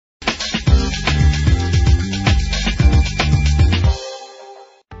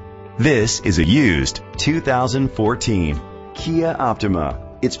This is a used 2014 Kia Optima.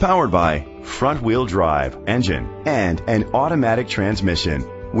 It's powered by front-wheel drive engine and an automatic transmission.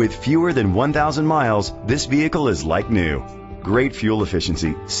 With fewer than 1,000 miles, this vehicle is like new. Great fuel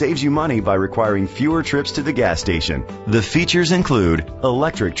efficiency saves you money by requiring fewer trips to the gas station. The features include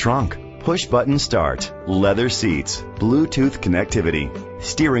electric trunk, push-button start, leather seats, Bluetooth connectivity,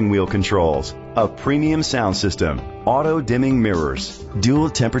 steering wheel controls, a premium sound system, auto-dimming mirrors, dual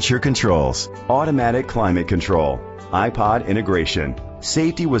temperature controls, automatic climate control, iPod integration.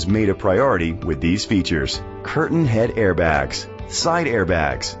 Safety was made a priority with these features: curtain head airbags, side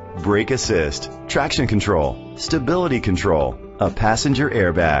airbags, brake assist, traction control, stability control, a passenger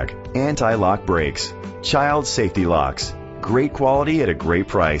airbag, anti-lock brakes, child safety locks. Great quality at a great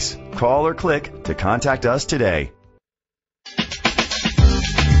price. Call or click to contact us today.